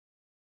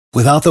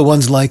Without the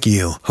ones like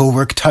you, who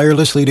work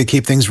tirelessly to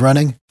keep things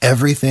running,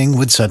 everything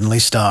would suddenly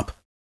stop.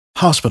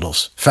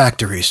 Hospitals,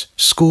 factories,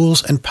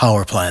 schools, and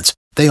power plants,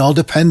 they all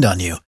depend on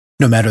you.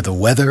 No matter the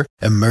weather,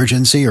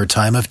 emergency, or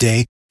time of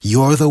day,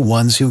 you're the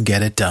ones who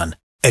get it done.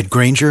 At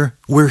Grainger,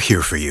 we're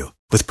here for you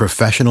with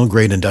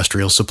professional-grade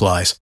industrial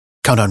supplies.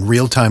 Count on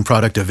real-time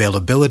product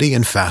availability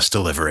and fast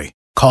delivery.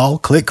 Call,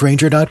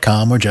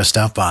 clickgrainger.com, or just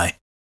stop by.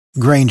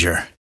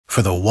 Grainger,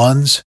 for the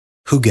ones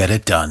who get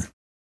it done.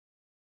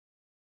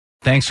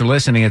 Thanks for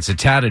listening. It's a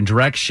Tad and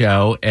Drex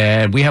show,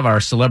 and we have our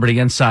celebrity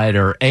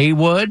insider, A.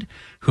 Wood,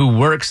 who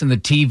works in the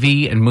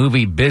TV and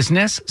movie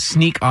business,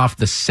 sneak off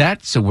the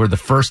set, so we're the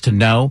first to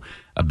know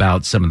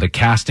about some of the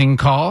casting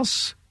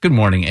calls. Good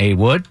morning, A.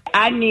 Wood.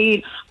 I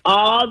need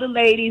all the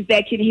ladies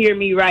that can hear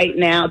me right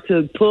now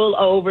to pull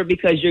over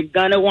because you're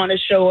going to want to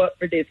show up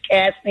for this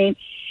casting.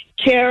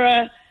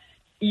 Kara,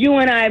 you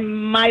and I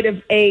might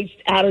have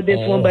aged out of this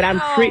one, but I'm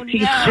pretty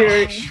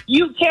sure.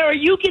 Kara,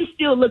 you can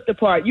still look the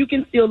part. You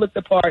can still look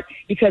the part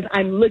because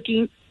I'm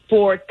looking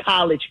for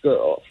college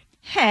girls.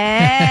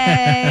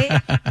 Hey.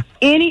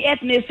 Any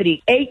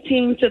ethnicity,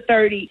 18 to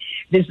 30,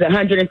 this is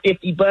 $150.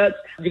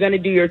 You're going to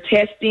do your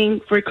testing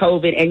for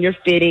COVID and you're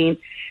fitting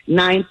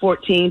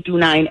 9/14 through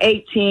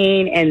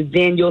 9/18, and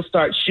then you'll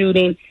start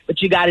shooting. But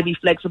you got to be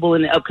flexible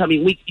in the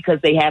upcoming weeks because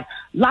they have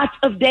lots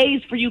of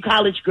days for you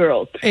college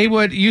girls. Hey,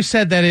 Wood, you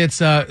said that it's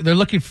they're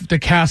looking to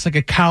cast like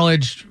a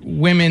college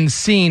women's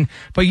scene,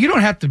 but you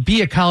don't have to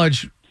be a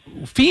college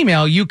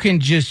female. You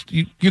can just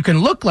you can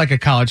look like a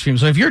college female.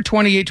 So if you're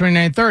 28,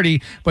 29,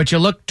 30, but you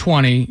look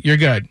 20, you're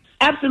good.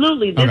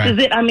 Absolutely. This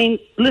is it. I mean,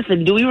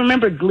 listen, do we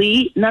remember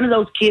Glee? None of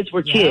those kids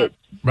were kids.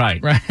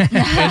 Right.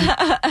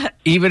 And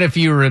even if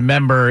you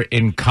remember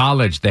in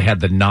college, they had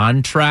the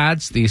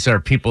non-trads. These are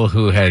people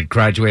who had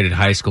graduated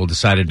high school,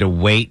 decided to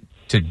wait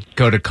to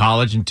go to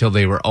college until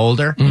they were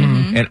older.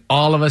 Mm-hmm. And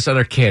all of us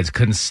other kids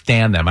couldn't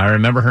stand them. I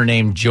remember her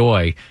name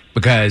Joy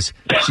because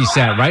she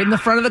sat right in the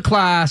front of the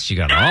class. She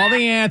got all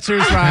the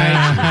answers right.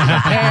 She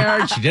was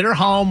prepared. She did her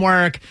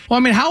homework. Well, I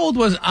mean, how old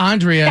was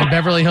Andrea in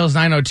Beverly Hills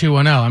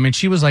 90210? I mean,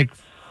 she was like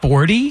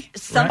 40?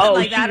 Something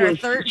like that, or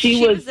 30.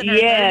 She was in her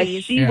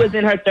 30s. She was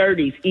in her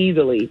 30s,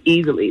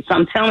 easily. So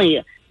I'm telling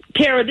you,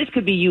 Kara, this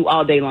could be you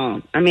all day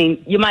long. I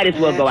mean, you might as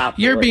well go out.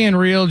 You're being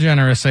real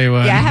generous,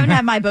 Awa. Yeah, I haven't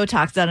had my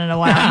Botox done in a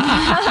while.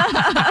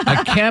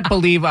 I can't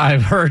believe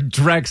I've heard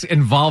Drex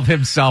involve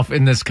himself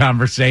in this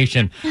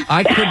conversation.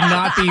 I could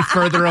not be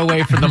further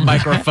away from the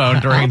microphone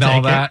during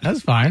all that.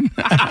 That's fine.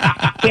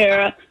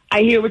 Kara,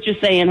 I hear what you're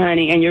saying,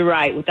 honey, and you're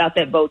right. Without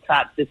that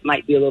Botox, this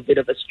might be a little bit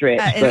of a stretch.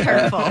 It's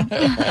hurtful.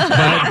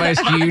 My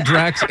advice to you,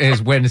 Drex,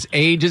 is when his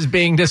age is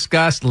being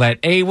discussed, let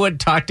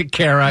A-Wood talk to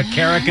Kara.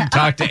 Kara can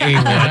talk to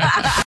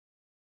A-Wood.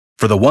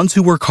 For the ones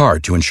who work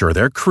hard to ensure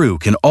their crew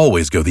can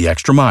always go the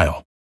extra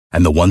mile,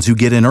 and the ones who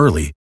get in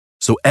early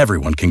so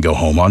everyone can go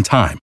home on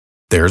time,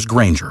 there's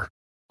Grainger,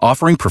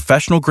 offering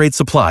professional-grade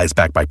supplies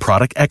backed by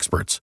product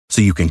experts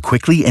so you can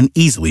quickly and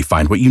easily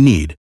find what you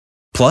need.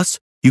 Plus,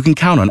 you can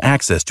count on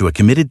access to a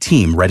committed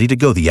team ready to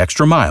go the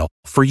extra mile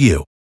for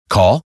you.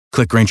 Call,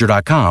 click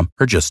Grainger.com,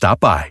 or just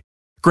stop by.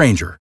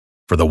 Grainger,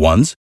 for the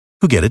ones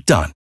who get it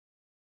done.